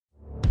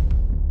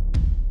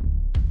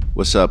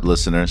What's up,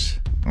 listeners?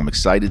 I'm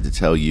excited to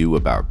tell you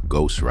about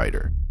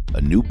Ghostwriter, a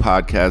new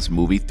podcast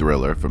movie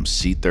thriller from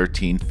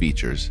C13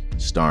 Features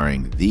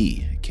starring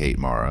the Kate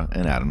Mara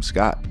and Adam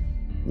Scott.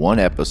 One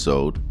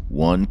episode,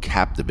 one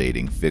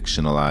captivating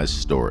fictionalized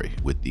story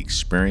with the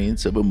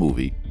experience of a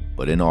movie,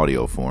 but in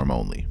audio form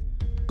only.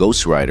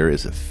 Ghostwriter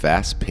is a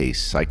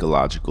fast-paced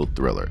psychological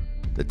thriller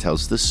that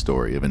tells the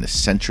story of an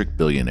eccentric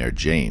billionaire,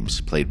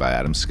 James, played by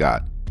Adam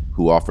Scott,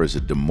 who offers a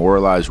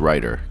demoralized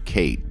writer,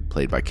 Kate,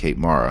 played by Kate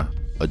Mara,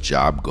 a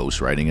job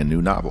ghostwriting a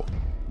new novel.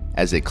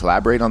 As they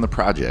collaborate on the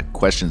project,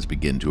 questions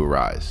begin to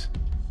arise,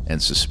 and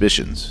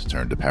suspicions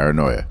turn to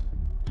paranoia.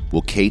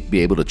 Will Kate be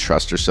able to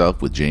trust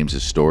herself with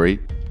James's story,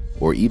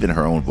 or even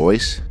her own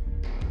voice?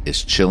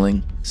 It's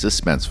chilling,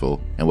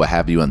 suspenseful, and will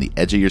have you on the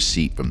edge of your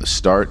seat from the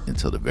start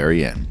until the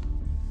very end.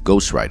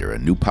 Ghostwriter, a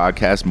new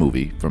podcast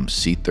movie from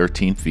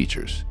C13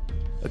 Features.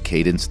 A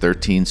Cadence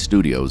 13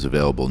 Studios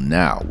available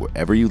now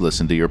wherever you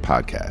listen to your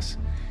podcasts.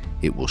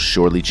 It will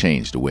surely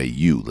change the way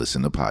you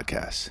listen to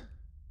podcasts.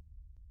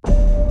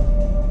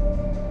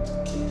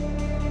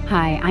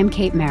 Hi, I'm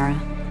Kate Mara.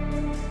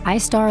 I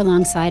star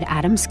alongside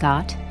Adam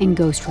Scott in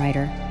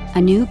Ghostwriter,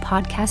 a new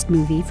podcast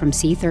movie from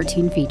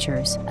C13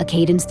 Features, a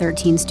Cadence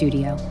 13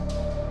 studio.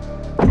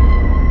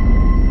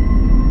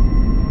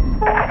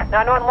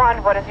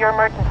 911, what is your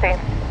emergency?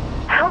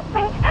 Help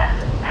me.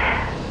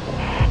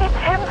 It's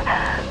him.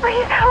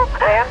 Please help.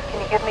 Ma'am,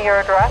 can you give me your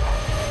address?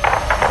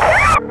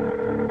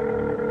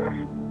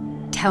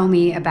 Tell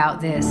me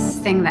about this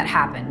thing that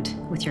happened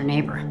with your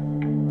neighbor.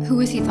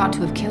 Who is he thought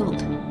to have killed?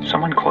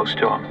 Someone close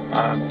to him.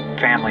 A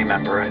family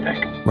member, I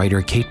think.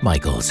 Writer Kate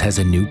Michaels has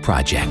a new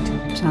project.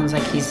 Sounds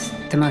like he's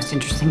the most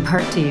interesting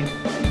part to you.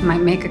 Might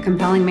make a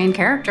compelling main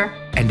character.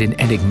 And an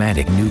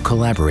enigmatic new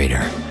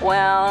collaborator.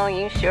 Well,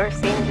 you sure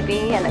seem to be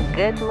in a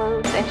good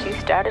mood since you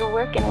started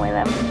working with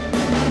him.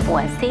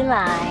 What's he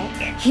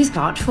like? He's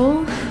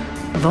thoughtful,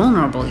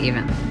 vulnerable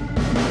even,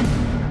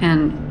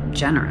 and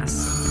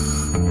generous.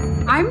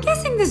 I'm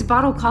guessing this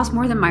bottle costs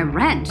more than my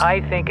rent. I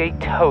think a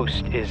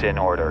toast is in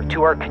order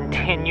to our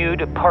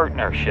continued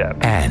partnership.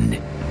 And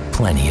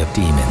plenty of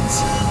demons.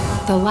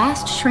 The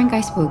last shrink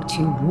I spoke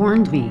to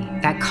warned me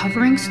that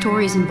covering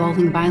stories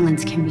involving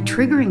violence can be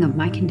triggering of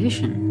my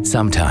condition.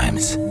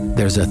 Sometimes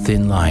there's a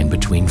thin line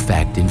between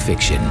fact and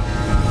fiction.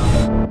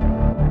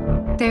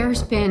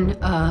 There's been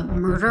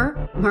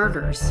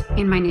murders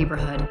in my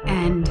neighborhood,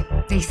 and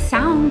they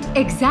sound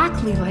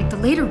exactly like the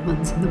later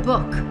ones in the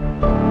book.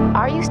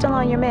 Are you still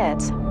on your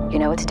meds? You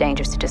know it's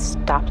dangerous to just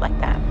stop like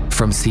that.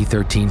 From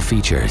C13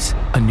 Features,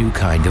 a new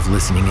kind of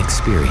listening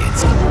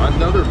experience.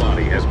 Another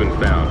body has been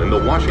found in the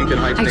Washington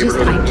Heights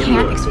neighborhood. I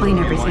can't explain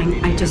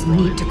everything. I just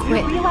need to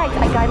quit. You realize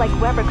a guy like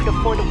Weber could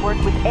afford to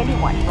work with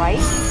anyone, right?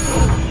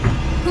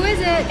 Who is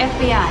it?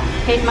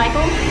 FBI. Kate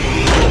Michaels?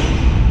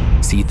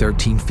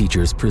 C13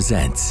 Features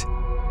presents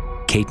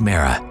Kate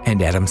Mara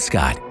and Adam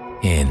Scott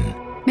in...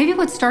 Maybe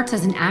what starts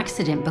as an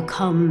accident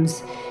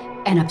becomes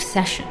an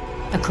obsession,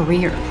 a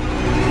career.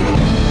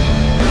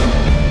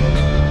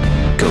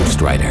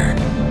 Ghostwriter.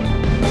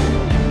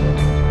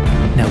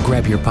 Now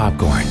grab your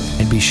popcorn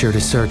and be sure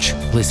to search,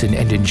 listen,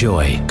 and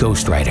enjoy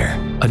Ghostwriter,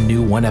 a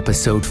new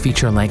one-episode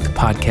feature-length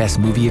podcast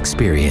movie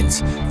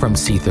experience from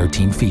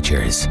C13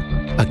 Features,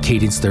 a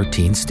Cadence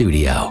 13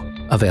 studio,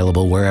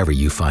 available wherever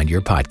you find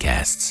your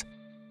podcasts.